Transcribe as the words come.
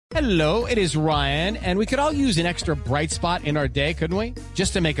Hello, it is Ryan, and we could all use an extra bright spot in our day, couldn't we?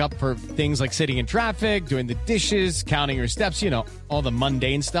 Just to make up for things like sitting in traffic, doing the dishes, counting your steps, all the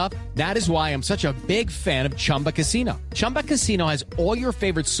mundane stuff. That is why I'm such a big fan of Chumba Casino. Chumba Casino has all your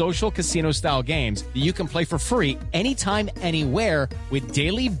favorite social casino-style games that you can play for free anytime, anywhere with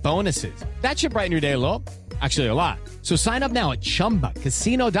daily bonuses. That should brighten your day a little. Actually, a lot. So sign up now at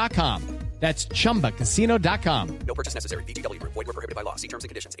ChumbaCasino.com. That's ChumbaCasino.com. No purchase necessary. VGW Group. Void where prohibited by law. See terms and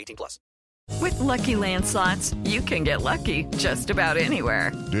conditions. 18+. With Lucky Land Slots, you can get lucky just about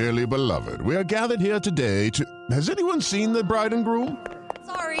anywhere. Dearly beloved, we are gathered here today to... Has anyone seen the bride and groom?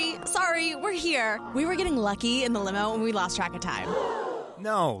 Sorry, we're here. We were getting lucky in the limo and we lost track of time.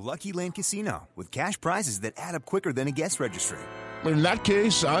 No, Lucky Land Casino, with cash prizes that add up quicker than a guest registry. In that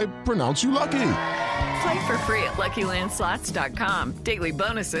case, I pronounce you lucky. Play for free at LuckyLandSlots.com. Daily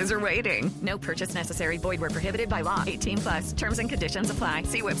bonuses are waiting. No purchase necessary. Void where prohibited by law. 18+. Terms and conditions apply.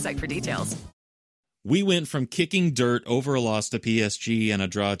 See website for details. We went from kicking dirt over a loss to PSG and a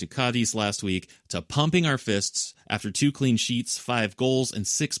draw to Cadiz last week to pumping our fists after 2 clean sheets, 5 goals, and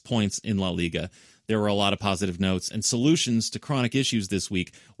 6 points in La Liga. There were a lot of positive notes and solutions to chronic issues this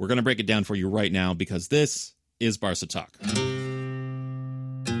week. We're going to break it down for you right now because this is Barca Talk.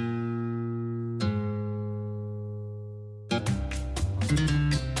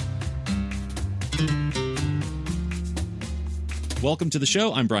 Welcome to the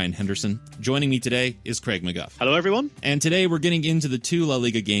show. I'm Brian Henderson. Joining me today is Craig McGuff. Hello, everyone. And today we're getting into the 2 La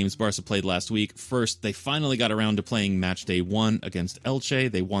Liga games Barca played last week. First, they finally got around to playing match day 1 against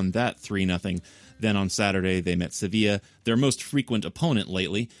Elche. They won that 3-0. Then on Saturday, they met Sevilla, their most frequent opponent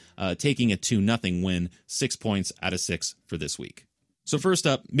lately, taking a 2-0 win, 6 points out of 6 for this week. So first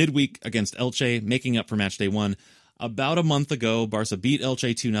up, midweek against Elche, making up for match day 1. About a month ago, Barca beat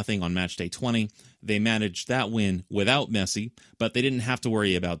Elche 2-0 on match day 20. They managed that win without Messi, but they didn't have to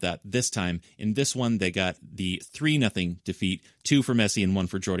worry about that this time. In this one, they got the 3-0 defeat, 2 for Messi and 1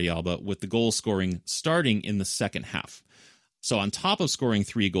 for Jordi Alba, with the goal scoring starting in the second half. So on top of scoring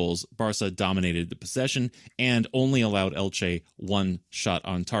 3 goals, Barca dominated the possession and only allowed Elche 1 shot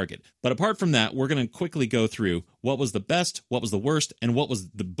on target. But apart from that, we're going to quickly go through what was the best, what was the worst, and what was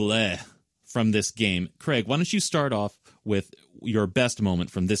the bleh from this game. Craig, why don't you start off with your best moment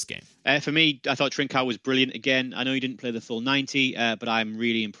from this game? For me, I thought Trincao was brilliant again. I know he didn't play the full 90, but I'm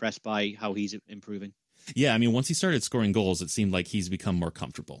really impressed by how he's improving. Yeah, I mean, once he started scoring goals, it seemed like he's become more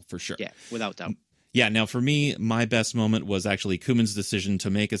comfortable, for sure. Yeah, without doubt. Yeah, now for me, my best moment was actually Koeman's decision to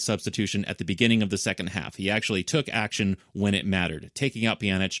make a substitution at the beginning of the second half. He actually took action when it mattered, taking out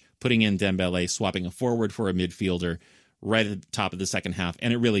Pjanic, putting in Dembele, swapping a forward for a midfielder right at the top of the second half,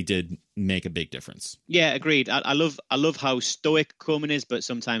 and it really did make a big difference. Yeah, agreed. I love how stoic Koeman is, but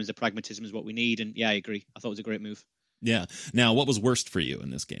sometimes the pragmatism is what we need, and yeah, I agree. I thought it was a great move. Yeah. Now, what was worst for you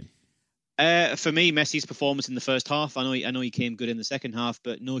in this game? For me, Messi's performance in the first half. I know he came good in the second half,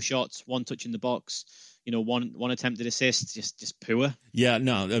 but no shots, 1 touch in the box, one attempted assist, just poor. Yeah,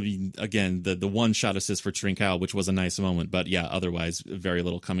 no, I mean, again, the 1 shot assist for Trincao, which was a nice moment, but yeah, otherwise very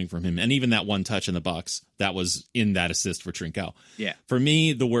little coming from him. And even that 1 touch in the box, that was in that assist for Trincao. Yeah. For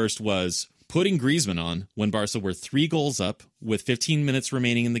me, the worst was putting Griezmann on when Barca were 3 goals up with 15 minutes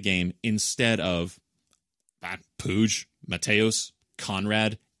remaining in the game instead of Puig, Mateos,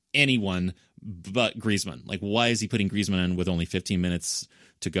 Conrad, anyone but Griezmann. Like, why is he putting Griezmann in with only 15 minutes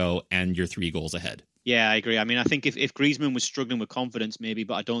to go and you're 3 goals ahead? Yeah, I agree. I mean, I think if Griezmann was struggling with confidence, maybe,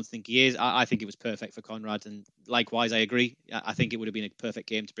 but I don't think he is. I think it was perfect for Conrad, and likewise, I agree. I think it would have been a perfect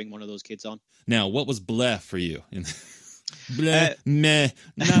game to bring one of those kids on. Now, what was bleh for you? Bleh, meh,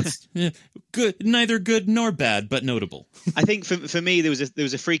 not good, neither good nor bad, but notable. I think for me, there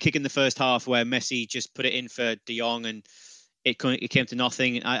was a free kick in the first half where Messi just put it in for De Jong, and it came to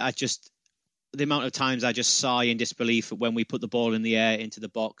nothing. I just, the amount of times I just sigh in disbelief when we put the ball in the air into the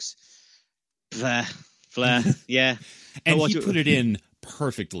box. Flair, yeah. And he put it in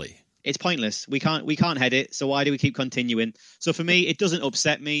perfectly. It's pointless. We can't head it, so why do we keep continuing? So for me, it doesn't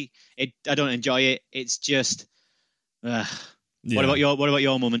upset me. I don't enjoy it. It's just Yeah. What about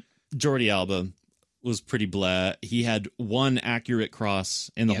your moment? Jordi Alba was pretty blah. He had 1 accurate cross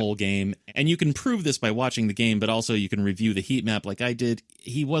in the whole game, and you can prove this by watching the game, but also you can review the heat map like I did.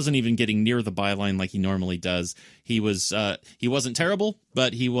 He wasn't even getting near the byline like he normally does. He wasn't terrible,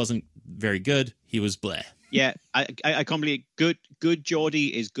 but he wasn't very good. He was blah. Yeah, I completely good Jordi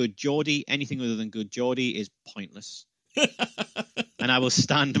is good Jordi. Anything other than good Jordi is pointless. And I will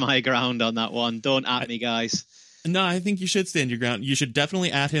stand my ground on that one. Don't at me, guys. No, I think you should stand your ground. You should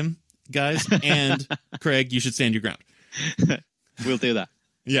definitely at him, guys. And Craig, you should stand your ground. We'll do that.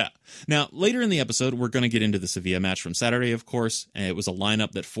 Yeah. Now, later in the episode, we're going to get into the Sevilla match from Saturday, of course. And it was a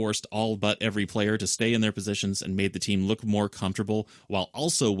lineup that forced all but every player to stay in their positions and made the team look more comfortable while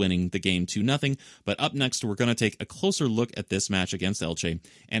also winning the game 2-0. But up next, we're going to take a closer look at this match against Elche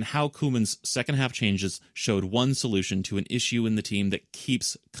and how Koeman's second half changes showed one solution to an issue in the team that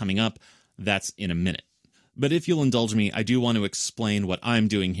keeps coming up. That's in a minute. But if you'll indulge me, I do want to explain what I'm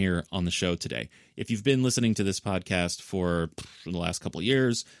doing here on the show today. If you've been listening to this podcast for the last couple of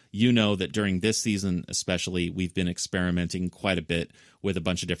years, you know that during this season especially, we've been experimenting quite a bit with a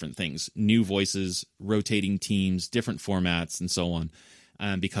bunch of different things. New voices, rotating teams, different formats, and so on.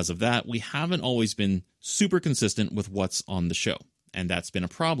 And because of that, we haven't always been super consistent with what's on the show. And that's been a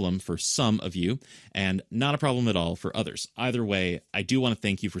problem for some of you, and not a problem at all for others. Either way, I do want to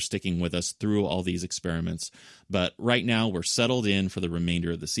thank you for sticking with us through all these experiments. But right now, we're settled in for the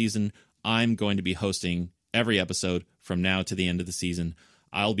remainder of the season. I'm going to be hosting every episode from now to the end of the season.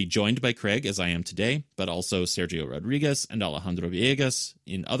 I'll be joined by Craig, as I am today, but also Sergio Rodriguez and Alejandro Villegas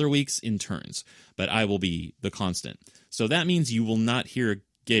in other weeks in turns. But I will be the constant. So that means you will not hear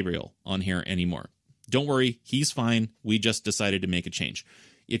Gabriel on here anymore. Don't worry, he's fine. We just decided to make a change.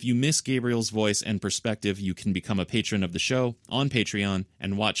 If you miss Gabriel's voice and perspective, you can become a patron of the show on Patreon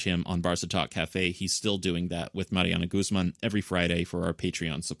and watch him on Barca Talk Cafe. He's still doing that with Mariana Guzman every Friday for our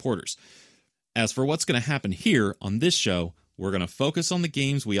Patreon supporters. As for what's going to happen here on this show, we're going to focus on the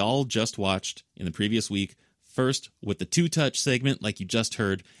games we all just watched in the previous week. First, with the two-touch segment like you just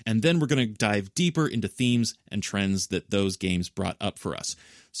heard, and then we're going to dive deeper into themes and trends that those games brought up for us.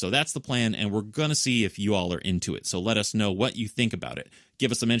 So that's the plan, and we're going to see if you all are into it. So let us know what you think about it.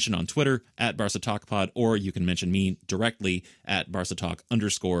 Give us a mention on Twitter at BarcaTalkPod, or you can mention me directly at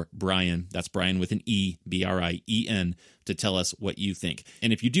BarcaTalk_Brian. That's Brian with an E, B-R-I-E-N, to tell us what you think.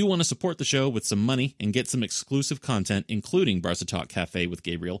 And if you do want to support the show with some money and get some exclusive content, including Barca Talk Cafe with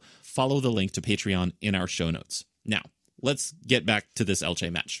Gabriel, follow the link to Patreon in our show notes. Now, let's get back to this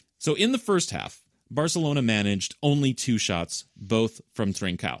Elche match. So in the first half, Barcelona managed only 2 shots, both from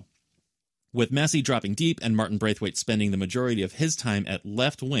Trincao. With Messi dropping deep and Martin Braithwaite spending the majority of his time at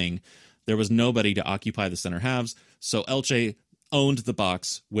left wing, there was nobody to occupy the center halves, so Elche owned the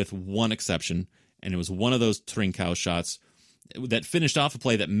box with one exception, and it was one of those Trincao shots that finished off a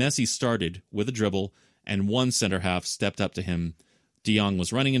play that Messi started with a dribble, and one center half stepped up to him. De Jong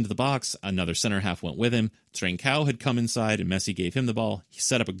was running into the box, another center half went with him, Trincao had come inside, and Messi gave him the ball. He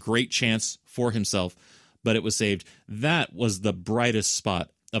set up a great chance for himself, but it was saved. That was the brightest spot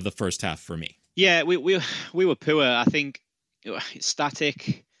of the first half for me. Yeah, we were poor. I think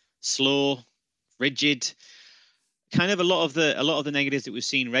static, slow, rigid. Kind of a lot of the negatives that we've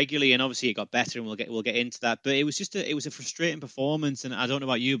seen regularly, and obviously it got better, and we'll get into that. But it was just a frustrating performance, and I don't know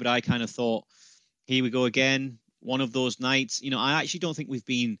about you, but I kind of thought, here we go again, one of those nights. I actually don't think we've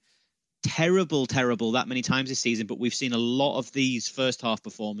been terrible that many times this season, but we've seen a lot of these first half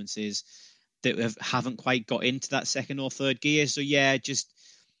performances that haven't quite got into that second or third gear. So yeah,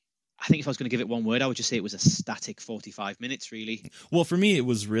 I think if I was going to give it one word, I would just say it was a static 45 minutes, really. Well, for me, it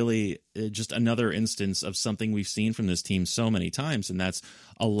was really just another instance of something we've seen from this team so many times, and that's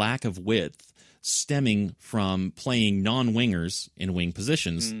a lack of width stemming from playing non-wingers in wing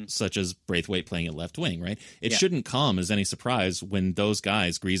positions, such as Braithwaite playing at left wing, right? It shouldn't come as any surprise when those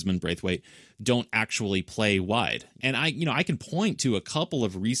guys, Griezmann, Braithwaite, don't actually play wide. And I can point to a couple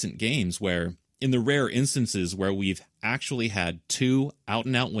of recent games where, in the rare instances where we've actually had 2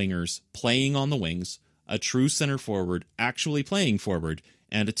 out-and-out wingers playing on the wings, a true center forward actually playing forward,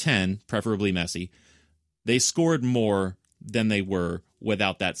 and a 10, preferably Messi, they scored more than they were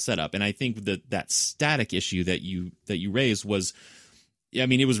without that setup. And I think that static issue that you raised was,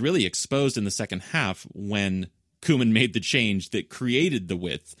 it was really exposed in the second half when Koeman made the change that created the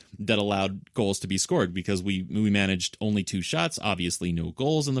width that allowed goals to be scored, because we managed only 2 shots, obviously no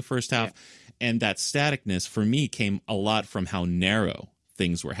goals in the first half. Yeah. And that staticness for me came a lot from how narrow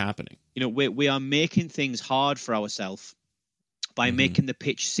things were happening. We are making things hard for ourselves by making the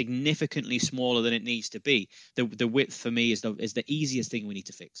pitch significantly smaller than it needs to be. The width for me is the easiest thing we need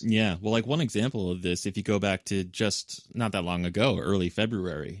to fix. Yeah, well, like one example of this, if you go back to just not that long ago, early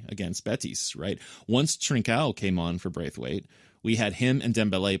February against Betis, right? Once Trincao came on for Braithwaite, we had him and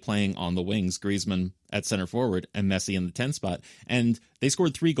Dembele playing on the wings, Griezmann at center forward, and Messi in the 10 spot. And they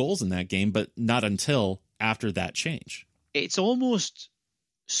scored 3 goals in that game, but not until after that change. It's almost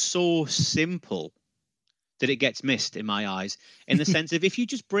so simple that it gets missed in my eyes, in the sense of if you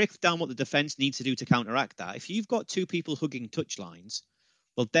just break down what the defence needs to do to counteract that, if you've got 2 people hugging touch lines,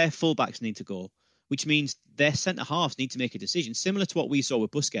 well, their fullbacks need to go, which means their centre-halves need to make a decision, similar to what we saw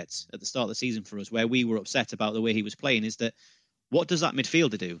with Busquets at the start of the season for us, where we were upset about the way he was playing, is that what does that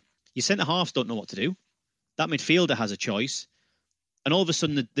midfielder do? Your centre-halves don't know what to do. That midfielder has a choice. And all of a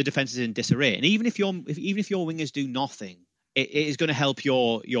sudden, the defence is in disarray. And even if your wingers do nothing, it is going to help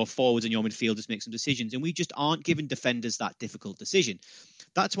your forwards and your midfielders make some decisions. And we just aren't giving defenders that difficult decision.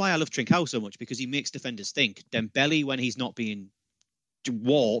 That's why I love Trincão so much, because he makes defenders think. Dembele, when he's not being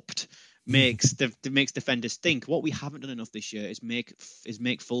warped, makes defenders think. What we haven't done enough this year is make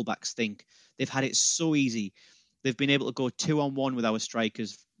fullbacks think. They've had it so easy. They've been able to go 2-on-1 with our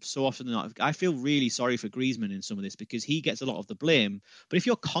strikers so often than not. I feel really sorry for Griezmann in some of this, because he gets a lot of the blame. But if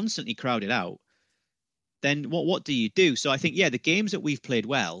you're constantly crowded out, then what do you do? So I think, the games that we've played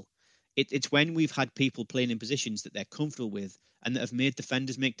well, it's when we've had people playing in positions that they're comfortable with and that have made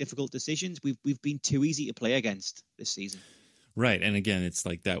defenders make difficult decisions. We've been too easy to play against this season. Right. And again, it's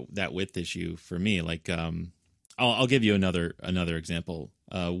like that width issue for me. Like, I'll give you another example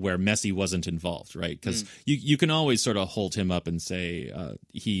where Messi wasn't involved, right? Because you can always sort of hold him up and say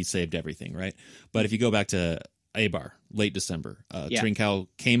he saved everything, right? But if you go back to Eibar, late December, Trincão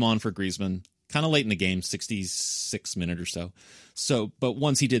came on for Griezmann, kind of late in the game, 66 minute or so. But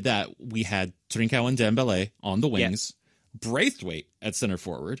once he did that, we had Trincão and Dembele on the wings, Braithwaite at center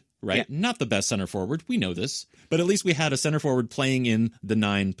forward, right? Yeah. Not the best center forward, we know this, but at least we had a center forward playing in the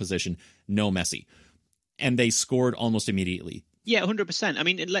 9 position, no Messi. And they scored almost immediately. Yeah, 100%. I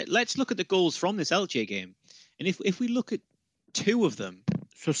mean, let's look at the goals from this Elche game. And if we look at 2 of them,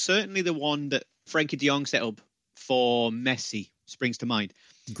 so certainly the one that Frankie de Jong set up for Messi springs to mind.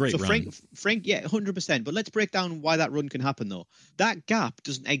 Great run. Frank, 100%. But let's break down why that run can happen, though. That gap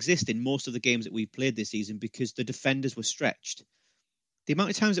doesn't exist in most of the games that we've played this season because the defenders were stretched. The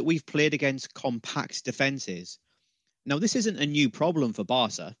amount of times that we've played against compact defences. Now, this isn't a new problem for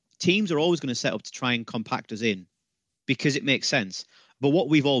Barca. Teams are always going to set up to try and compact us in because it makes sense. But what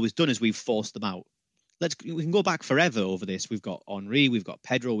we've always done is we've forced them out. We can go back forever over this. We've got Henry, we've got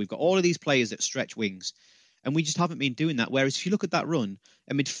Pedro, we've got all of these players that stretch wings. And we just haven't been doing that. Whereas if you look at that run,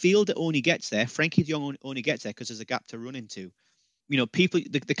 a midfielder only gets there. Frankie de Jong only gets there because there's a gap to run into. You know,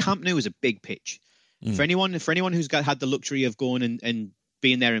 the Camp Nou is a big pitch. For anyone who's had the luxury of going and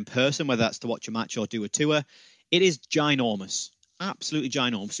being there in person, whether that's to watch a match or do a tour, it is ginormous. Absolutely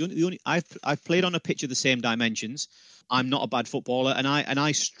ginormous. I've played on a pitch of the same dimensions. I'm not a bad footballer, and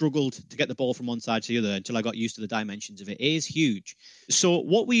I struggled to get the ball from one side to the other until I got used to the dimensions of it. It is huge. So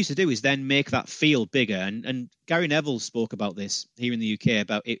what we used to do is then make that feel bigger. And Gary Neville spoke about this here in the UK,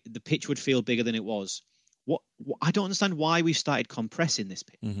 about it, the pitch would feel bigger than it was. What I don't understand why we've started compressing this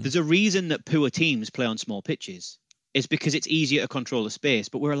pitch. There's a reason that poor teams play on small pitches. It's because it's easier to control the space,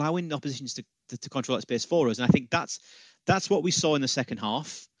 but we're allowing the oppositions to control that space for us. And I think that's what we saw in the second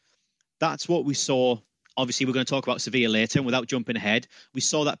half. That's what we saw. Obviously, we're going to talk about Sevilla later, and without jumping ahead, we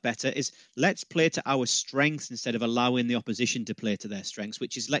saw that better is let's play to our strengths instead of allowing the opposition to play to their strengths,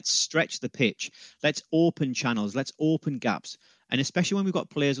 which is let's stretch the pitch. Let's open channels. Let's open gaps. And especially when we've got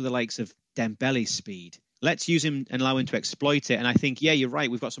players with the likes of Dembele's speed, let's use him and allow him to exploit it. And I think, you're right.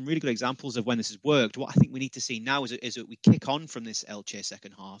 We've got some really good examples of when this has worked. What I think we need to see now is that we kick on from this Elche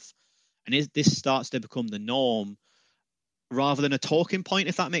second half. And this starts to become the norm rather than a talking point,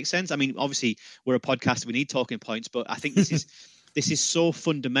 if that makes sense. I mean, obviously, we're a podcast. We need talking points. But I think this is so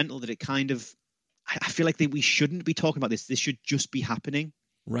fundamental that it kind of, I feel like we shouldn't be talking about this. This should just be happening.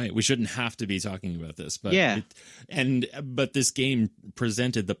 Right. We shouldn't have to be talking about this. But but this game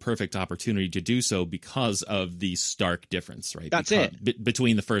presented the perfect opportunity to do so because of the stark difference, right? That's it.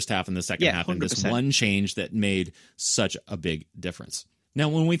 Between the first half and the second half. 100%. And this one change that made such a big difference. Now,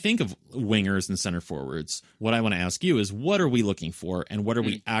 when we think of wingers and center forwards, what I want to ask you is, what are we looking for and what are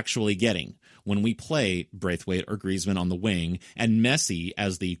we actually getting when we play Braithwaite or Griezmann on the wing and Messi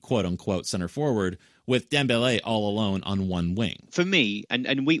as the quote-unquote center forward with Dembele all alone on one wing? For me,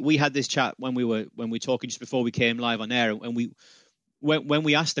 and we had this chat when we were talking just before we came live on air, and when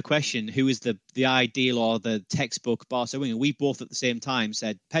we asked the question, who is the ideal or the textbook Barca winger, we both at the same time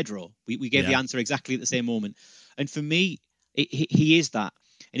said Pedro. We gave the answer exactly at the same moment. And for me, he is that.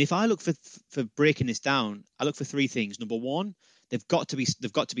 And if I look for breaking this down, I look for 3 things. Number 1, they've got to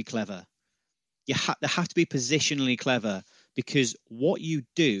be clever. They have to be positionally clever, because what you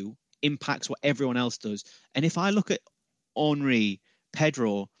do impacts what everyone else does. And if I look at Henry,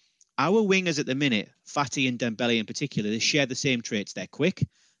 Pedro, our wingers at the minute, Fati and Dembele in particular, they share the same traits. They're quick,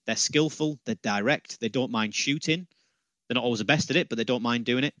 they're skillful, they're direct, they don't mind shooting. They're not always the best at it, but they don't mind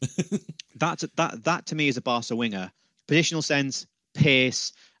doing it. That to me is a Barca winger. Positional sense,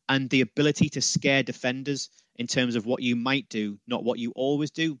 pace, and the ability to scare defenders in terms of what you might do, not what you always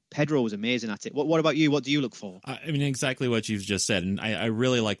do. Pedro was amazing at it. What about you? What do you look for? I mean, exactly what you've just said. And I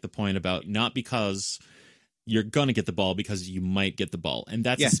really like the point about not because you're going to get the ball because you might get the ball. And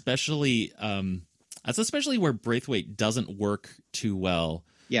that's especially where Braithwaite doesn't work too well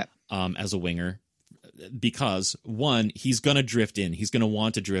as a winger. Because, one, he's going to drift in. He's going to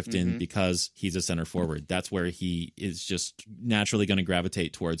want to drift in because he's a center forward. That's where he is just naturally going to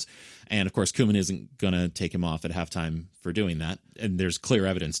gravitate towards. And, of course, Koeman isn't going to take him off at halftime for doing that. And there's clear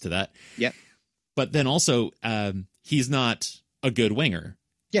evidence to that. Yep. But then also, he's not a good winger.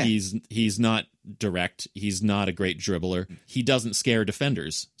 Yeah. He's not direct. He's not a great dribbler. He doesn't scare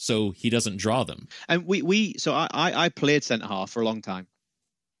defenders, so he doesn't draw them. And I played centre-half for a long time.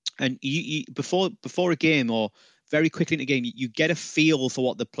 And you before a game or very quickly in a game, you get a feel for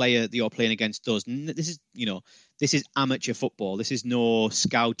what the player that you're playing against does. And this is amateur football. This is no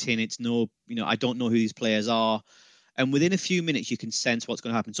scouting. It's no, I don't know who these players are. And within a few minutes, you can sense what's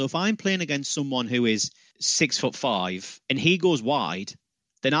going to happen. So if I'm playing against someone who is 6'5" and he goes wide,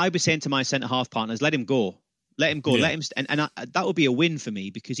 then I'd be saying to my centre half partners, let him go. Let him go. Yeah. Let him. That would be a win for me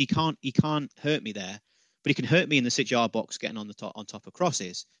because he can't hurt me there. But he can hurt me in the 6-yard box getting on top of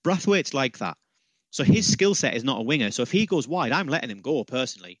crosses. Braithwaite's like that. So his skill set is not a winger. So if he goes wide, I'm letting him go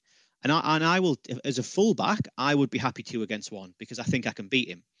personally. And I will, as a fullback, I would be happy 2-against-1 because I think I can beat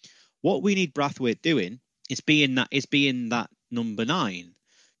him. What we need Braithwaite doing is being that number 9.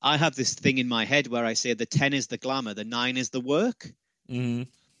 I have this thing in my head where I say the 10 is the glamour, the 9 is the work. Mm-hmm.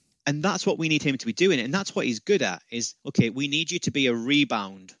 And that's what we need him to be doing. And that's what he's good at is, okay, we need you to be a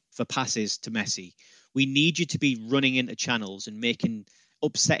rebound for passes to Messi. We need you to be running into channels and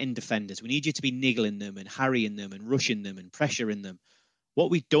upsetting defenders. We need you to be niggling them and harrying them and rushing them and pressuring them.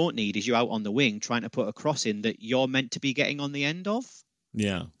 What we don't need is you out on the wing trying to put a cross in that you're meant to be getting on the end of.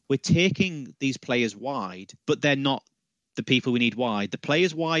 Yeah. We're taking these players wide, but they're not the people we need wide. The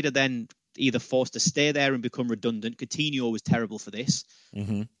players wide are then either forced to stay there and become redundant. Coutinho was terrible for this.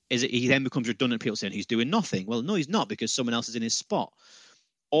 Mm-hmm. He then becomes redundant, people saying he's doing nothing. Well, no, he's not because someone else is in his spot.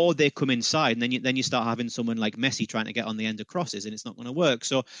 Or they come inside, and then you start having someone like Messi trying to get on the end of crosses, and it's not going to work.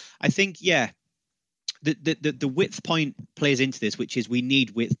 So I think, the width point plays into this, which is we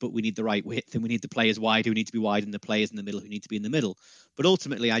need width, but we need the right width, and we need the players wide who need to be wide, and the players in the middle who need to be in the middle. But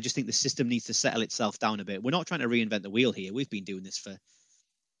ultimately, I just think the system needs to settle itself down a bit. We're not trying to reinvent the wheel here. We've been doing this for,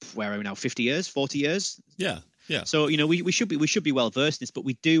 where are we now, 50 years, 40 years? Yeah. So, we should be well versed in this, but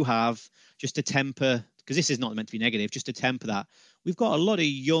we do have, just to temper, because this is not meant to be negative, just to temper that, we've got a lot of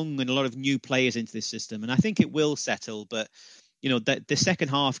young and a lot of new players into this system, and I think it will settle. But the second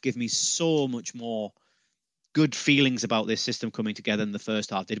half gave me so much more good feelings about this system coming together than the first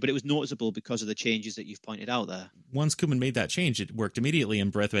half did. But it was noticeable because of the changes that you've pointed out there. Once Koeman made that change, it worked immediately,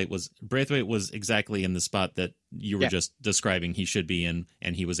 and Braithwaite was exactly in the spot that you were just describing he should be in,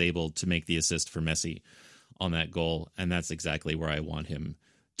 and he was able to make the assist for Messi on that goal, and that's exactly where I want him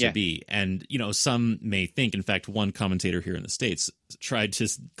to be. And, some may think, in fact, one commentator here in the States tried to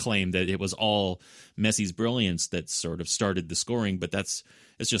claim that it was all Messi's brilliance that sort of started the scoring, but it's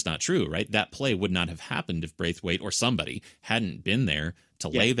just not true, right? That play would not have happened if Braithwaite or somebody hadn't been there to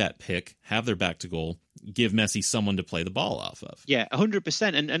lay that pick, have their back to goal, give Messi someone to play the ball off of. Yeah,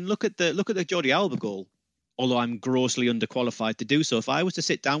 100%. And look at the Jordi Alba goal. Although I'm grossly underqualified to do so, if I was to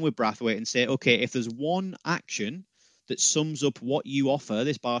sit down with Braithwaite and say, okay, if there's one action that sums up what you offer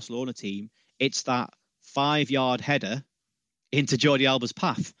this Barcelona team, it's that 5-yard header into Jordi Alba's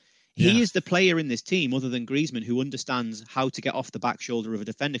path. He is the player in this team, other than Griezmann, who understands how to get off the back shoulder of a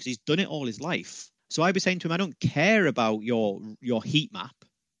defender because he's done it all his life. So I'd be saying to him, I don't care about your heat map.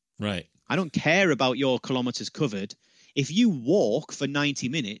 Right. I don't care about your kilometers covered. If you walk for 90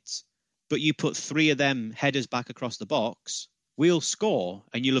 minutes, but you put 3 of them headers back across the box, we'll score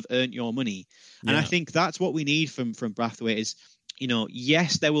and you'll have earned your money. And I think that's what we need from Braithwaite is,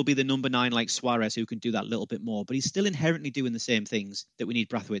 yes, there will be the number 9 like Suarez who can do that little bit more, but he's still inherently doing the same things that we need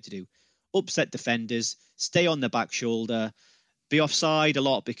Braithwaite to do. Upset defenders, stay on the back shoulder, be offside a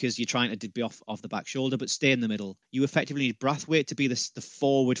lot because you're trying to be off the back shoulder, but stay in the middle. You effectively need Braithwaite to be the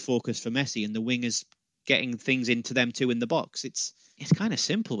forward focus for Messi and the wingers getting things into them too in the box. It's kind of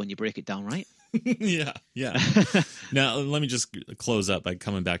simple when you break it down, right? Yeah. Now, let me just close up by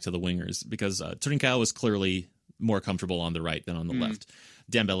coming back to the wingers, because Trincao is clearly more comfortable on the right than on the left.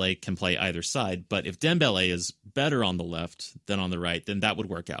 Dembele can play either side, but if Dembele is better on the left than on the right, then that would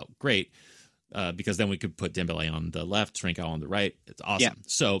work out great, because then we could put Dembele on the left, Trincao on the right. It's awesome. Yeah.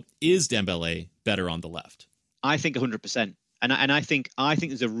 So is Dembele better on the left? I think 100%. And I think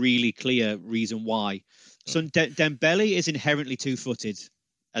there's a really clear reason why. So Dembele is inherently two-footed,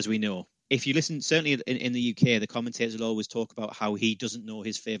 as we know. If you listen, certainly in the UK, the commentators will always talk about how he doesn't know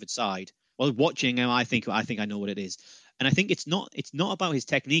his favourite side. Well, watching him, I think I know what it is. And I think it's not about his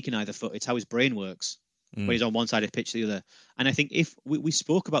technique in either foot. It's how his brain works. when he's on one side of the pitch to the other. And I think if we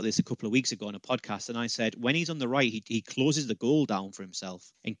spoke about this a couple of weeks ago on a podcast, and I said when he's on the right, he closes the goal down for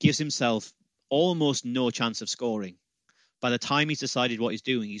himself and gives himself almost no chance of scoring. By the time he's decided what he's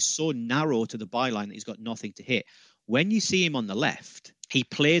doing, he's so narrow to the byline that he's got nothing to hit. When you see him on the left, he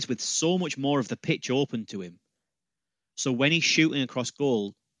plays with so much more of the pitch open to him. So when he's shooting across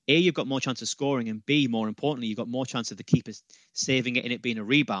goal, A, you've got more chance of scoring, and B, more importantly, you've got more chance of the keeper saving it and it being a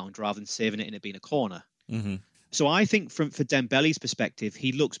rebound rather than saving it and it being a corner. Mm-hmm. So I think for Dembele's perspective,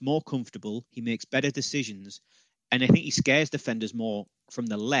 he looks more comfortable, he makes better decisions, and I think he scares defenders more from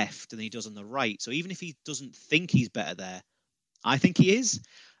the left than he does on the right. So even if he doesn't think he's better there, I think he is.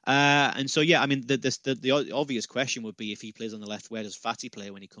 And so, yeah, I mean, the obvious question would be if he plays on the left, where does Fati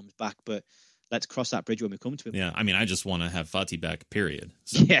play when he comes back? But let's cross that bridge when we come to him. Yeah, I mean, I just want to have Fati back, period.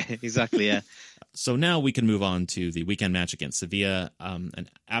 So. Yeah, exactly, yeah. So now we can move on to the weekend match against Sevilla. And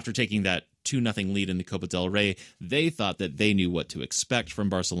after taking that 2-0 lead in the Copa del Rey, they thought that they knew what to expect from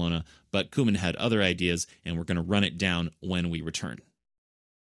Barcelona, but Koeman had other ideas, and we're going to run it down when we return.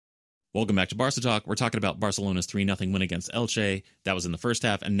 Welcome back to Barca Talk. We're talking about Barcelona's 3-0 win against Elche. That was in the first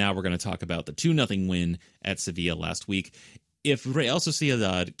half, and now we're going to talk about the 2-0 win at Sevilla last week. If Real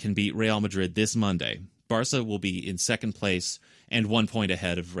Sociedad can beat Real Madrid this Monday, Barca will be in second place and 1 point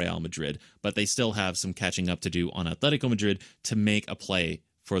ahead of Real Madrid, but they still have some catching up to do on Atletico Madrid to make a play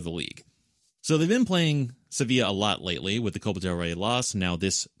for the league. So they've been playing Sevilla a lot lately with the Copa del Rey loss. Now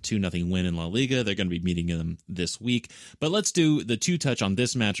this 2-0 win in La Liga. They're going to be meeting them this week. But let's do the two-touch on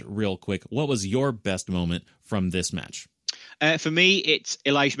this match real quick. What was your best moment from this match? For me, it's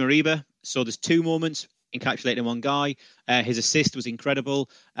Elijah Mariba. So there's two moments encapsulated in one guy. His assist was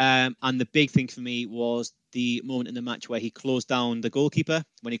incredible. And the big thing for me was the moment in the match where he closed down the goalkeeper,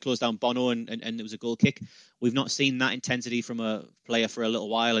 when he closed down Bono and it was a goal kick. We've not seen that intensity from a player for a little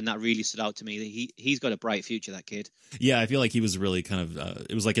while, and that really stood out to me. He's got a bright future, that kid. Yeah, I feel like he was really kind of,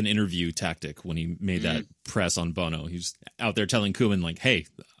 it was like an interview tactic when he made that press on Bono. He was out there telling Koeman, like, hey,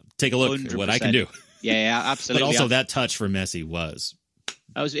 take a look 100%. At what I can do. Yeah, absolutely. But also that touch for Messi was...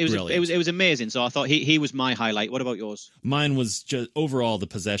 It was amazing. So I thought he was my highlight. What about yours? Mine was just overall the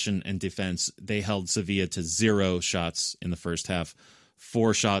possession and defense. They held Sevilla to 0 shots in the first half,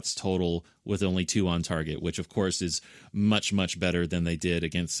 4 shots total with only 2 on target, which of course is much, much better than they did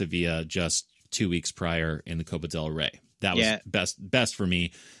against Sevilla just 2 weeks prior in the Copa del Rey. That was best for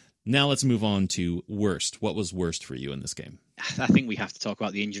me. Now let's move on to worst. What was worst for you in this game? I think we have to talk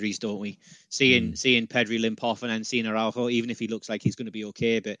about the injuries, don't we? Seeing Pedri limp off and then seeing Araujo, even if he looks like he's going to be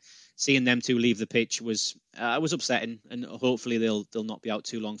okay, but seeing them two leave the pitch was upsetting, and hopefully they'll not be out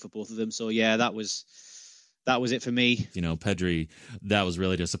too long for both of them. So yeah, that was it for me. You know, Pedri, that was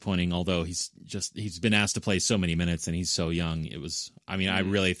really disappointing. Although he's been asked to play so many minutes and he's so young. It was. I mean, I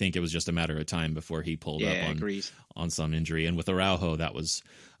really think it was just a matter of time before he pulled up on some injury. And with Araujo, that was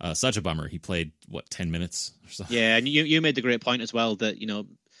such a bummer. He played 10 minutes or so. Yeah, and you made the great point as well that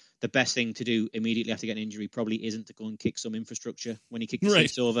the best thing to do immediately after getting an injury probably isn't to go and kick some infrastructure when he kicked the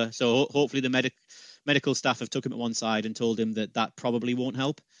seats over. So hopefully the medical staff have took him at one side and told him that probably won't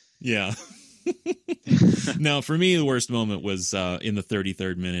help. Yeah. Now, for me, the worst moment was in the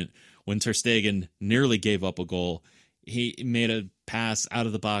 33rd minute when Ter Stegen nearly gave up a goal. He made a pass out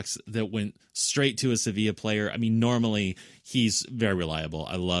of the box that went straight to a Sevilla player. I mean, normally he's very reliable.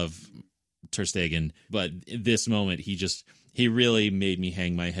 I love Ter Stegen, but in this moment, he really made me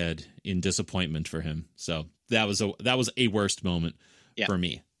hang my head in disappointment for him. So that was a worst moment for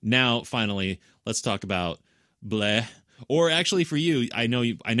me. Now, finally, let's talk about bleh. Or actually, for you, I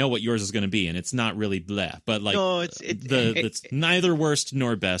know what yours is going to be, and it's not really bleh, but like it's neither worst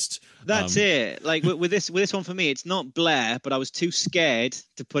nor best. That's it. Like with this one for me, it's not bleh, but I was too scared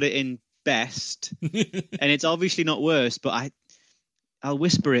to put it in best, and it's obviously not worst. But I'll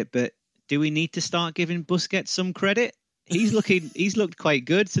whisper it. But do we need to start giving Busquets some credit? He's looked quite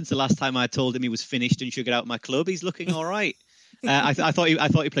good since the last time I told him he was finished and should get out of my club. He's looking all right. I thought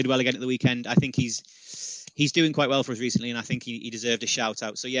he played well again at the weekend. I think he's doing quite well for us recently, and I think he deserved a shout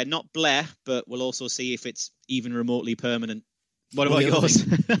out. So yeah, not bleh, but we'll also see if it's even remotely permanent. What about yours?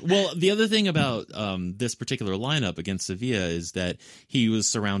 Well, the other thing about this particular lineup against Sevilla is that he was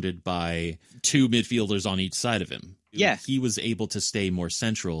surrounded by 2 midfielders on each side of him. Yeah. He was able to stay more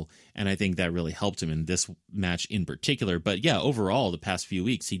central, and I think that really helped him in this match in particular. But yeah, overall, the past few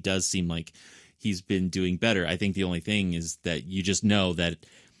weeks, he does seem like he's been doing better. I think the only thing is that you just know that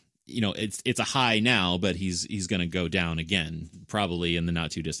it's a high now, but he's going to go down again, probably in the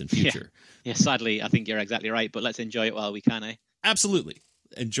not too distant future. Yeah, sadly, I think you're exactly right, but let's enjoy it while we can, eh? Absolutely.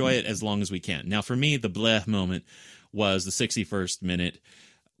 Enjoy it as long as we can. Now, for me, the bleh moment was the 61st minute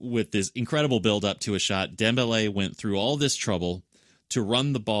with this incredible build-up to a shot. Dembele went through all this trouble to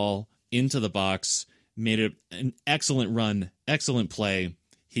run the ball into the box, made it an excellent run, excellent play.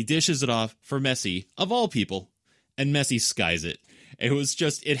 He dishes it off for Messi, of all people, and Messi skies it. It was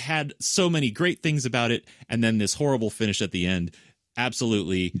just, it had so many great things about it, and then this horrible finish at the end,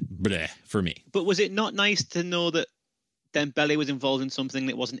 absolutely bleh for me. But was it not nice to know that Dembele was involved in something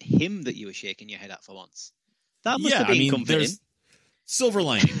that wasn't him that you were shaking your head at for once? That must have been comforting. There's silver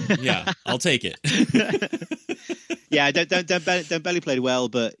lining. Yeah, I'll take it. Yeah, Dembele played well,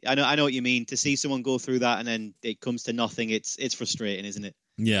 but I know what you mean. To see someone go through that and then it comes to nothing, it's frustrating, isn't it?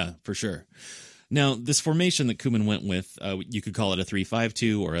 Yeah, for sure. Now, this formation that Koeman went with, you could call it a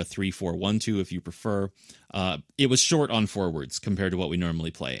 3-5-2 or a 3-4-1-2 if you prefer. It was short on forwards compared to what we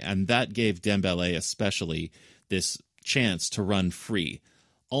normally play, and that gave Dembele especially this chance to run free.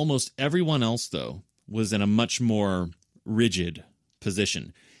 Almost everyone else, though, was in a much more rigid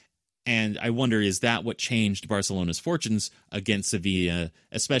position. And I wonder, is that what changed Barcelona's fortunes against Sevilla,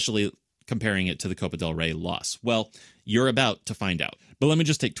 especially comparing it to the Copa del Rey loss? Well, you're about to find out. But let me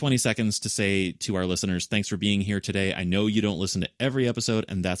just take 20 seconds to say to our listeners, thanks for being here today. I know you don't listen to every episode,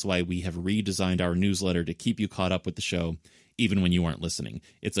 and that's why we have redesigned our newsletter to keep you caught up with the show, even when you aren't listening.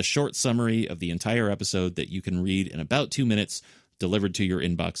 It's a short summary of the entire episode that you can read in about 2 minutes, delivered to your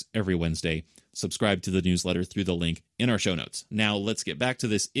inbox every Wednesday. Subscribe to the newsletter through the link in our show notes. Now, let's get back to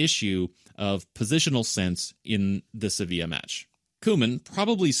this issue of positional sense in the Sevilla match. Koeman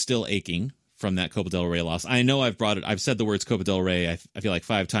probably still aching from that Copa del Rey loss. I know I've said the words Copa del Rey, I feel like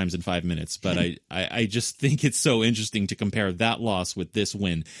 5 times in 5 minutes, but I just think it's so interesting to compare that loss with this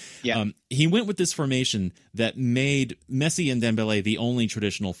win. Yeah. He went with this formation that made Messi and Dembele the only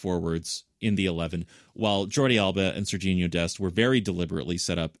traditional forwards in the 11, while Jordi Alba and Serginho Dest were very deliberately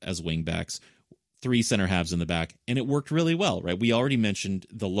set up as wingbacks, 3 center halves in the back, and it worked really well, right? We already mentioned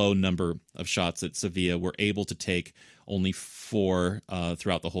the low number of shots that Sevilla were able to take, only 4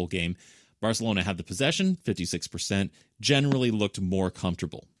 throughout the whole game. Barcelona had the possession, 56%, generally looked more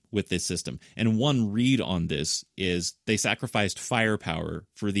comfortable with this system. And one read on this is they sacrificed firepower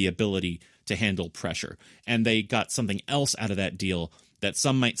for the ability to handle pressure. And they got something else out of that deal that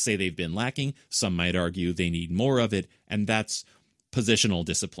some might say they've been lacking, some might argue they need more of it, and that's positional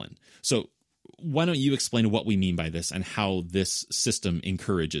discipline. So why don't you explain what we mean by this and how this system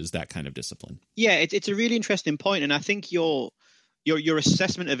encourages that kind of discipline? Yeah, it's a really interesting point, and I think your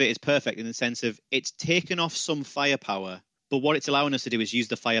assessment of it is perfect in the sense of it's taken off some firepower, but what it's allowing us to do is use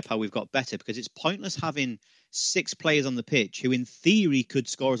the firepower we've got better, because it's pointless having 6 players on the pitch who in theory could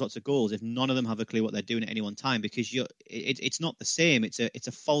score us lots of goals if none of them have a clue what they're doing at any one time, because it's not the same. It's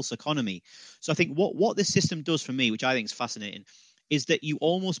a false economy. So I think what this system does for me, which I think is fascinating, is that you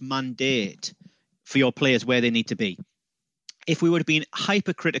almost mandate for your players where they need to be. If we would have been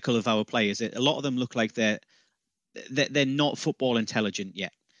hypercritical of our players, a lot of them look like they're not football intelligent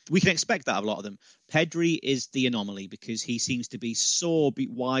yet. We can expect that of a lot of them. Pedri is the anomaly because he seems to be so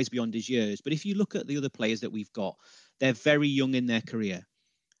wise beyond his years. But if you look at the other players that we've got, they're very young in their career.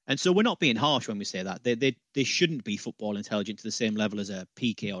 And so we're not being harsh when we say that. They shouldn't be football intelligent to the same level as a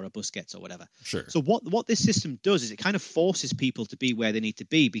Piqué or a Busquets or whatever. Sure. So what this system does is it kind of forces people to be where they need to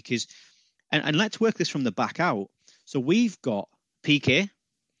be because, and let's work this from the back out. So we've got Piqué.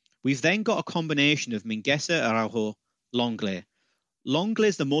 We've then got a combination of Mingueza, Araujo, Lenglet. Lenglet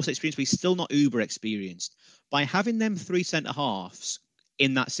is the most experienced, but he's still not uber experienced. By having them 3 centre-halves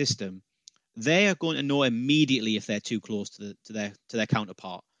in that system, they are going to know immediately if they're too close to their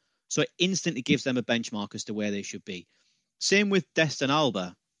counterpart. So it instantly gives them a benchmark as to where they should be. Same with Dest and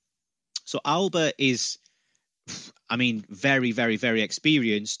Alba. So Alba is, very, very, very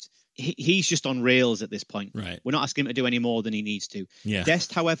experienced. He's just on rails at this point. Right. We're not asking him to do any more than he needs to. Yeah.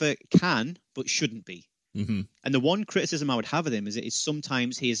 Dest, however, can, but shouldn't be. Mm-hmm. And the one criticism I would have of him is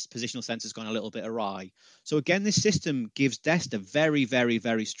sometimes his positional sense has gone a little bit awry. So again, this system gives Dest a very, very,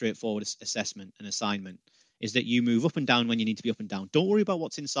 very straightforward assessment and assignment, is that you move up and down when you need to be up and down. Don't worry about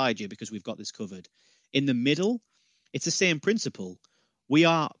what's inside you because we've got this covered. In the middle, it's the same principle. We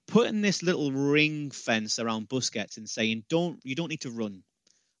are putting this little ring fence around Busquets and saying, you don't need to run.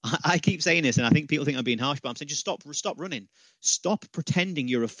 I keep saying this, and I think people think I'm being harsh, but I'm saying just stop running. Stop pretending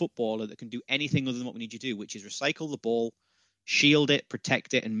you're a footballer that can do anything other than what we need you to do, which is recycle the ball, shield it,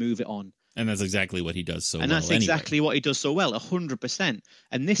 protect it, and move it on. And that's exactly what he does so well. And that's exactly what he does so well, 100%.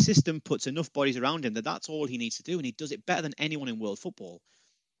 And this system puts enough bodies around him that that's all he needs to do, and he does it better than anyone in world football.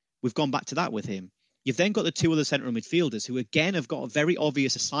 We've gone back to that with him. You've then got the 2 other central midfielders who, again, have got a very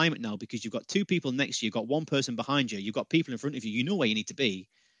obvious assignment now because you've got 2 people next to you, you've got 1 person behind you, you've got people in front of you, you know where you need to be.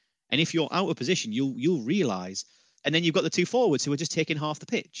 And if you're out of position, you'll realise And then you've got the two forwards who are just taking half the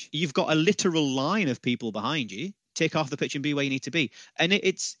pitch. You've got a literal line of people behind you. Take half the pitch and be where you need to be. And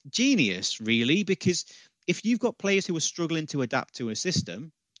it's genius, really, because if you've got players who are struggling to adapt to a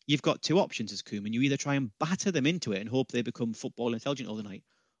system, you've got two options as Koeman. You either try and batter them into it and hope they become football intelligent overnight,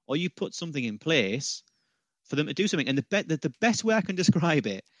 or you put something in place for them to do something. And the best way I can describe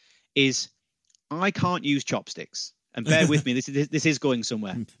it is I can't use chopsticks. And bear with me, this is going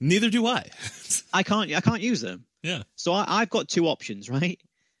somewhere. Neither do I. I can't use them. Yeah. So I've got two options, right?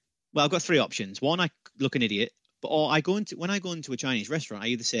 Well, I've got three options. One, I look an idiot, or when I go into a Chinese restaurant, I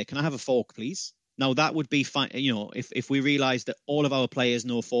either say, "Can I have a fork, please?" Now that would be fine. You know, if we realize that all of our players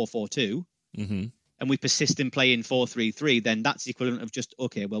know 4-4-2, and we persist in playing 4-3-3, then that's the equivalent of just,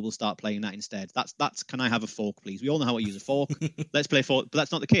 okay, well, we'll start playing that instead. That's can I have a fork, please? We all know how to use a fork. Let's play fork. But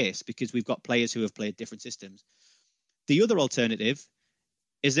that's not the case because we've got players who have played different systems. The other alternative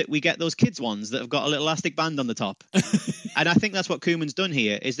is that we get those kids ones that have got a little elastic band on the top. And I think that's what Koeman's done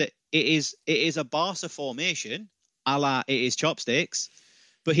here, is that it is a Barca formation, a la it is chopsticks,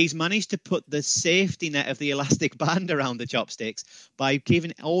 but he's managed to put the safety net of the elastic band around the chopsticks by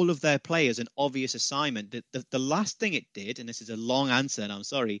giving all of their players an obvious assignment. The last thing it did, and this is a long answer, and I'm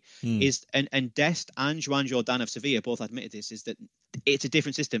sorry, is, and Dest and Joan Jordan of Sevilla both admitted this, is that it's a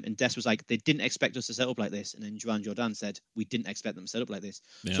different system. And Dest was like, they didn't expect us to set up like this. And then Joan Jordan said, we didn't expect them to set up like this.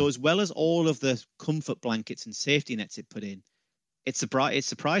 Yeah. So as well as all of the comfort blankets and safety nets it put in, it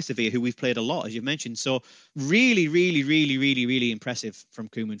surprised Sevilla, who we've played a lot, as you've mentioned. So really, really, really, really, really impressive from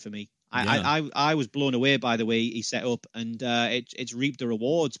Koeman for me. I was blown away by the way he set up, and it's reaped the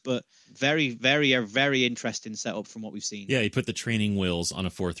rewards. But very, very, very interesting setup from what we've seen. Yeah, he put the training wheels on a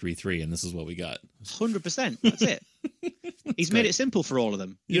 4-3-3, and this is what we got. 100%. That's it. He's made it simple for all of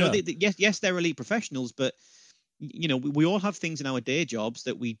them. You know, yes, they're elite professionals, but you know, we all have things in our day jobs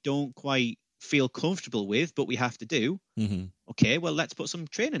that we don't quite feel comfortable with, but we have to do. Okay, well, let's put some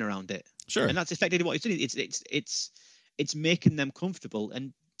training around it. Sure. And that's effectively what he's doing. It's making them comfortable.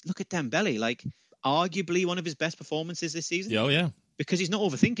 And look at Dembele, like arguably one of his best performances this season. Oh yeah, because he's not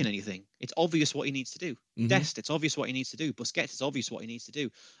overthinking anything. It's obvious what he needs to do. Dest, it's obvious what he needs to do. Busquets, it's obvious what he needs to do.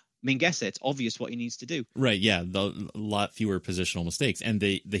 Mingueza, it's obvious what he needs to do. Right, yeah, a lot fewer positional mistakes. And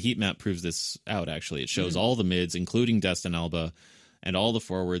the heat map proves this out, actually. It shows all the mids, including Dest and Alba, and all the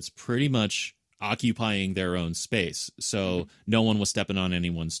forwards pretty much occupying their own space. So no one was stepping on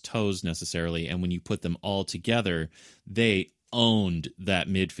anyone's toes necessarily. And when you put them all together, they owned that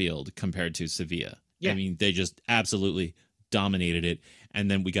midfield compared to Sevilla. Yeah. I mean, they just absolutely dominated it.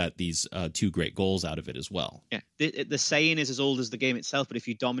 And then we got these two great goals out of it as well. Yeah, the saying is as old as the game itself, but if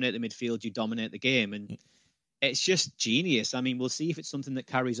you dominate the midfield, you dominate the game. And it's just genius. I mean, we'll see if it's something that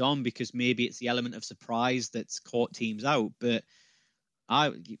carries on, because maybe it's the element of surprise that's caught teams out. But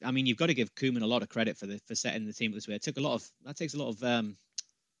I mean, you've got to give Koeman a lot of credit for setting the team this way. That takes a lot of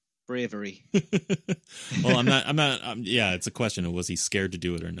bravery. Well, I'm not. Yeah, it's a question of was he scared to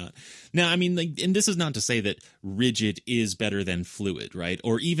do it or not. Now, I mean, and this is not to say that rigid is better than fluid, right?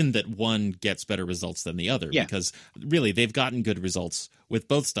 Or even that one gets better results than the other, because really they've gotten good results with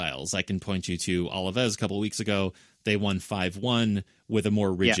both styles. I can point you to Alaves a couple of weeks ago. They won 5-1 with a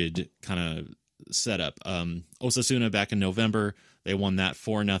more rigid kind of setup. Osasuna back in November, they won that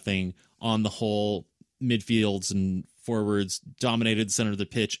 4-0. On the whole, midfields and forwards dominated the center of the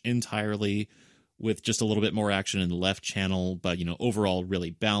pitch entirely, with just a little bit more action in the left channel, but overall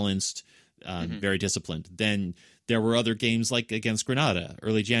really balanced, very disciplined. Then there were other games like against Granada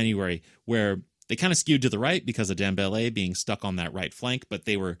early January where they kind of skewed to the right because of Dembele being stuck on that right flank, but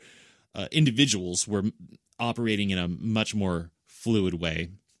they were individuals were operating in a much more fluid way.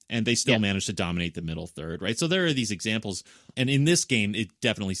 And they still managed to dominate the middle third, right? So there are these examples. And in this game, it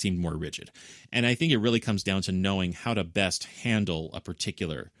definitely seemed more rigid. And I think it really comes down to knowing how to best handle a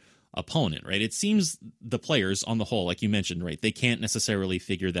particular opponent, right? It seems the players on the whole, like you mentioned, right, they can't necessarily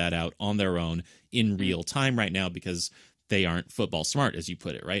figure that out on their own in real time right now because they aren't football smart, as you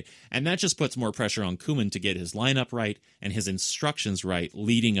put it, right? And that just puts more pressure on Koeman to get his lineup right and his instructions right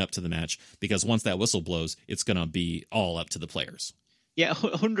leading up to the match, because once that whistle blows, it's going to be all up to the players. Yeah,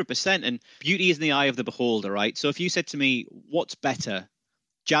 100%. And beauty is in the eye of the beholder, right? So if you said to me, what's better,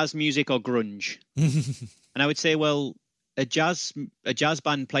 jazz music or grunge? And I would say, well, a jazz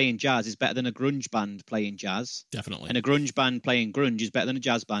band playing jazz is better than a grunge band playing jazz. Definitely. And a grunge band playing grunge is better than a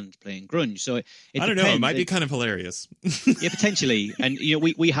jazz band playing grunge. So I don't know. It might be kind of hilarious. Yeah, potentially. And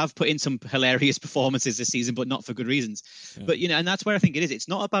we have put in some hilarious performances this season, but not for good reasons. Yeah. But and that's where I think it is. It's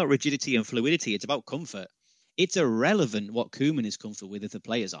not about rigidity and fluidity. It's about comfort. It's irrelevant what Koeman is comfortable with if the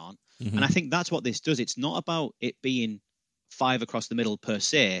players aren't. And I think that's what this does. It's not about it being 5 across the middle per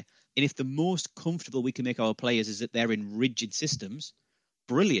se. And if the most comfortable we can make our players is that they're in rigid systems,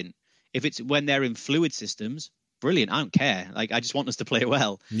 brilliant. If it's when they're in fluid systems, brilliant. I don't care. Like, I just want us to play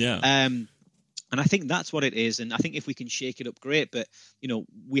well. Yeah. And I think that's what it is. And I think if we can shake it up, great. But,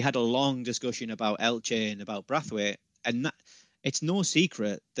 we had a long discussion about Elche and about Braithwaite. And that, it's no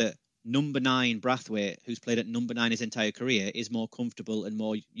secret that number 9 Braithwaite, who's played at number 9 his entire career, is more comfortable and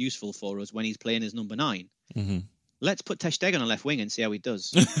more useful for us when he's playing as number 9. Mm-hmm. Let's put Ter Stegen on left wing and see how he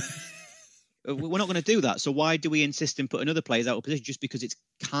does. We're not going to do that. So why do we insist in putting other players out of position just because it's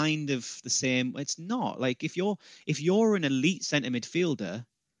kind of the same? It's not. Like, if you're an elite centre midfielder,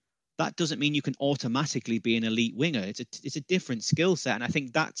 that doesn't mean you can automatically be an elite winger. It's a different skill set. And I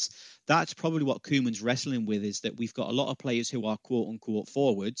think that's probably what Koeman's wrestling with, is that we've got a lot of players who are quote unquote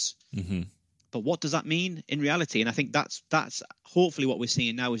forwards. Mm-hmm. But what does that mean in reality? And I think that's hopefully what we're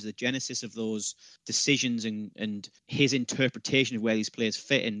seeing now is the genesis of those decisions and his interpretation of where these players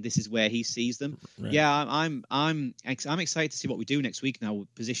fit, and this is where he sees them. Right. Yeah, I'm excited to see what we do next week now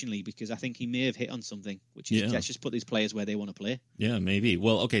positionally, because I think he may have hit on something, which is let's just put these players where they want to play. Yeah, maybe.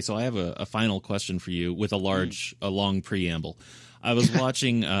 Well, okay, so I have a final question for you with a long preamble. I was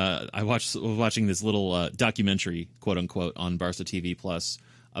watching watching this little documentary, quote unquote, on Barca TV Plus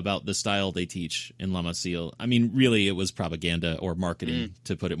about the style they teach in La Masia. I mean, really, it was propaganda or marketing,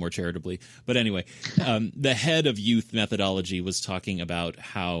 to put it more charitably. But anyway, the head of youth methodology was talking about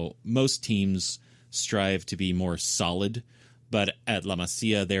how most teams strive to be more solid, but at La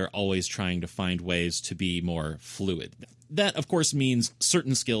Masia, they're always trying to find ways to be more fluid. That, of course, means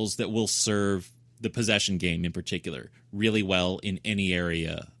certain skills that will serve the possession game in particular really well in any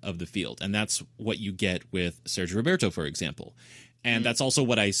area of the field. And that's what you get with Sergio Roberto, for example. And that's also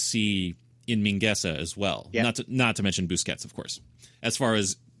what I see in Mingueza as well. Yeah. Not to mention Busquets, of course, as far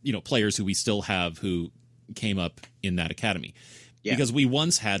as, players who we still have who came up in that academy. Yeah. Because we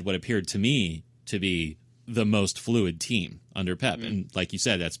once had what appeared to me to be the most fluid team under Pep. And like you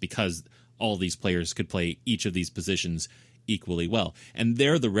said, that's because all these players could play each of these positions equally well. And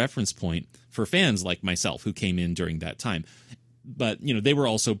they're the reference point for fans like myself who came in during that time. But, they were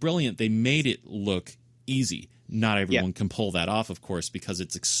also brilliant. They made it look easy. Not everyone can pull that off, of course, because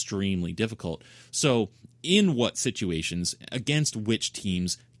it's extremely difficult. So in what situations, against which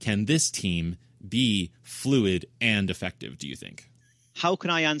teams, can this team be fluid and effective, do you think? How can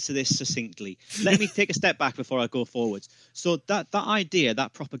I answer this succinctly? Let me take a step back before I go forwards. So that idea,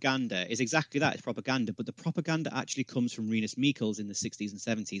 that propaganda, is exactly that. It's propaganda, but the propaganda actually comes from Rinus Michels in the 60s and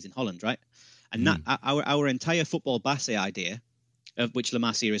 70s in Holland, right? And that our entire football Basse idea, of which La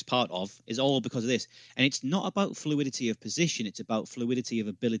Masia is part of, is all because of this. And it's not about fluidity of position, it's about fluidity of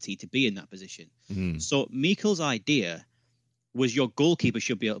ability to be in that position. Mm-hmm. So Michels' idea was your goalkeeper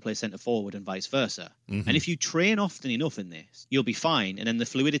should be able to play centre forward and vice versa. Mm-hmm. And if you train often enough in this, you'll be fine. And then the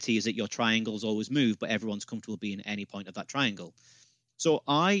fluidity is that your triangles always move, but everyone's comfortable being at any point of that triangle. So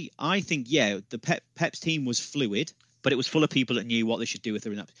I think, the Pep's team was fluid, but it was full of people that knew what they should do if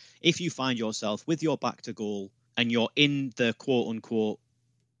they're in that. If you find yourself with your back to goal and you're in the quote-unquote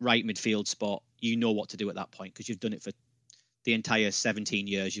right midfield spot, you know what to do at that point because you've done it for the entire 17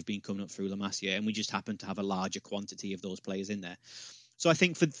 years you've been coming up through La Masia, and we just happen to have a larger quantity of those players in there. So I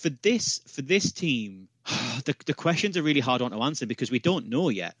think for this team, the questions are really hard on to answer because we don't know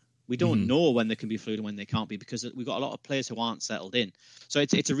yet. We don't know when they can be fluid and when they can't be because we've got a lot of players who aren't settled in. So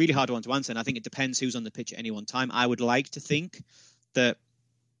it's a really hard one to answer, and I think it depends who's on the pitch at any one time. I would like to think that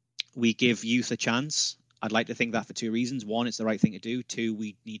we give youth a chance. I'd like to think that for two reasons. One, it's the right thing to do. Two,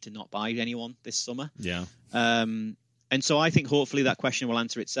 we need to not buy anyone this summer. Yeah. And so I think hopefully that question will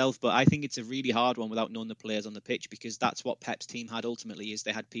answer itself. But I think it's a really hard one without knowing the players on the pitch because that's what Pep's team had ultimately is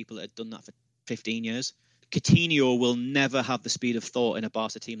they had people that had done that for 15 years. Coutinho will never have the speed of thought in a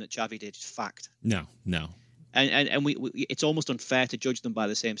Barca team that Xavi did. It's fact. No. And we it's almost unfair to judge them by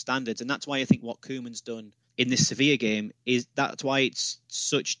the same standards. And that's why I think what Koeman's done in this Sevilla game that's why it's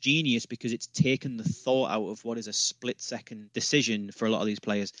such genius because it's taken the thought out of what is a split-second decision for a lot of these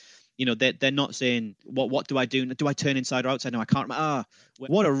players. They're not saying, what do I do? Do I turn inside or outside? No, I can't.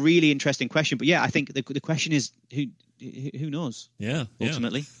 What a really interesting question. But yeah, I think the question is who knows? Yeah.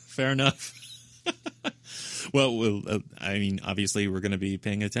 Ultimately. Fair enough. Well, obviously we're going to be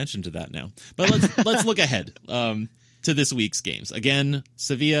paying attention to that now. But let's look ahead to this week's games. Again,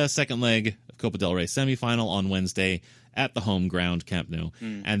 Sevilla, second leg of Copa del Rey semifinal on Wednesday at the home ground, Camp Nou.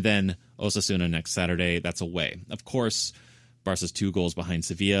 And then Osasuna next Saturday. That's away. Of course, Barca's 2 goals behind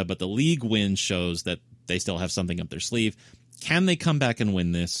Sevilla, but the league win shows that they still have something up their sleeve. Can they come back and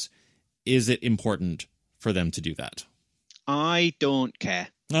win this? Is it important for them to do that? I don't care.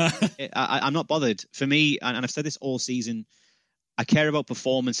 I'm not bothered. For me, and I've said this all season, I care about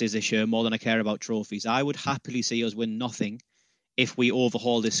performances this year more than I care about trophies. I would happily see us win nothing if we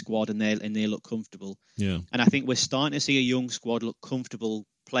overhaul this squad and they look comfortable. Yeah. And I think we're starting to see a young squad look comfortable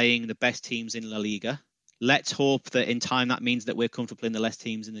playing the best teams in La Liga. Let's hope that in time that means that we're comfortable playing the best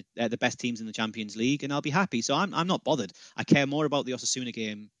teams in the Champions League, and I'll be happy. So I'm not bothered. I care more about the Osasuna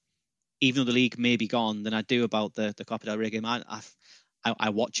game, even though the league may be gone, than I do about the Copa del Rey game. I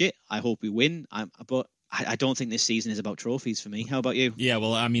watch it. I hope we win. But I don't think this season is about trophies for me. How about you? Yeah,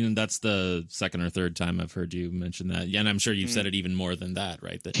 well, I mean, that's the second or third time I've heard you mention that. Yeah, and I'm sure you've said it even more than that,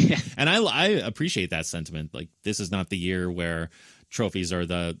 right? And I appreciate that sentiment. Like, this is not the year where trophies are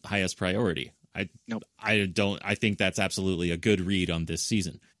the highest priority. I think that's absolutely a good read on this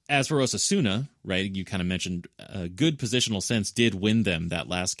season. As for Osasuna, right, you kind of mentioned a good positional sense did win them that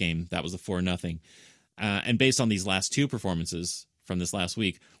last game. That was a 4-0. And based on these last two performances from this last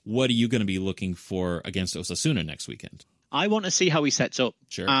week, what are you going to be looking for against Osasuna next weekend? I want to see how he sets up.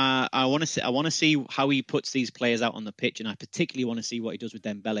 Sure. I want to see how he puts these players out on the pitch, and I particularly want to see what he does with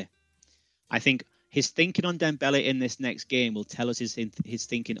Dembele. I think his thinking on Dembele in this next game will tell us his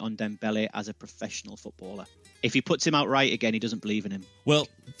thinking on Dembele as a professional footballer. If he puts him out right again, he doesn't believe in him. Well,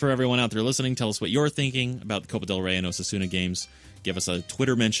 for everyone out there listening, tell us what you're thinking about the Copa del Rey and Osasuna games. Give us a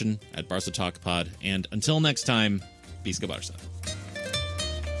Twitter mention at Barca Talk Pod. And until next time, Visca Barca.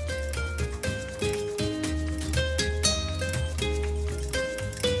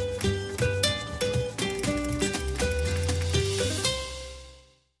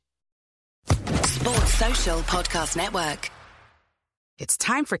 Social Podcast Network. It's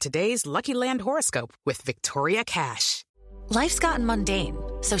time for today's Lucky Land horoscope with Victoria Cash. Life's gotten mundane,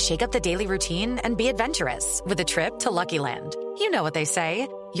 so shake up the daily routine and be adventurous with a trip to Lucky Land. You know what they say,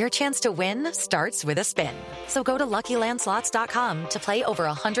 your chance to win starts with a spin. So go to LuckyLandSlots.com to play over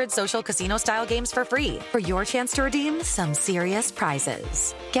 100 social casino-style games for free for your chance to redeem some serious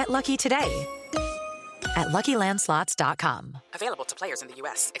prizes. Get lucky today at LuckyLandSlots.com. Available to players in the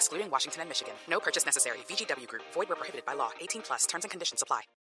U.S., excluding Washington and Michigan. No purchase necessary. VGW Group. Void where prohibited by law. 18+. Terms and conditions apply.